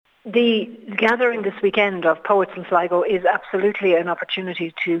The gathering this weekend of poets in Sligo is absolutely an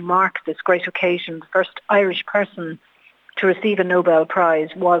opportunity to mark this great occasion. The first Irish person to receive a Nobel Prize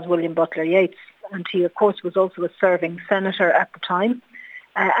was William Butler Yeats, and he, of course, was also a serving senator at the time.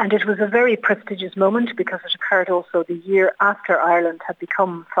 And it was a very prestigious moment because it occurred also the year after Ireland had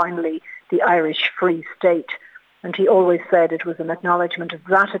become finally the Irish Free State. And he always said it was an acknowledgement of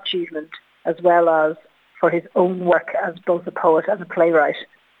that achievement as well as for his own work as both a poet and a playwright.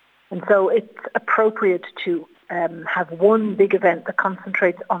 And so it's appropriate to have one big event that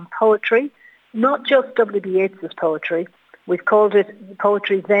concentrates on poetry, not just WB Yeats's poetry. We've called it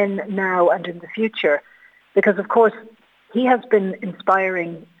Poetry Then, Now and in the Future because, of course, he has been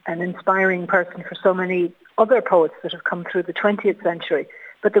an inspiring person for so many other poets that have come through the 20th century.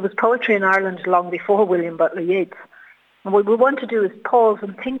 But there was poetry in Ireland long before William Butler Yeats. And what we want to do is pause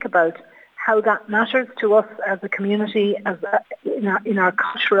and think about how that matters to us as a community, in our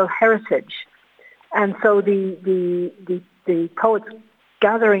cultural heritage. And so the poets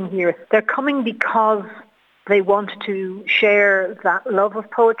gathering here, they're coming because they want to share that love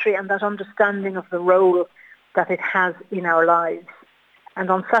of poetry and that understanding of the role that it has in our lives. And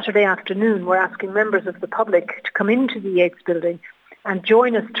on Saturday afternoon, we're asking members of the public to come into the Yeats building and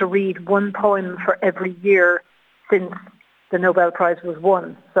join us to read one poem for every year since the Nobel Prize was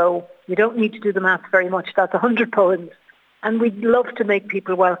won. So you don't need to do the math very much. That's 100 poems. And we'd love to make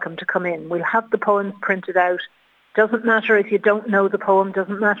people welcome to come in. We'll have the poems printed out. Doesn't matter if you don't know the poem.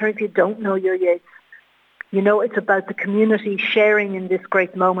 Doesn't matter if you don't know your Yeats. You know, it's about the community sharing in this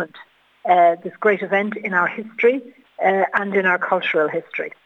great moment, this great event in our history and in our cultural history.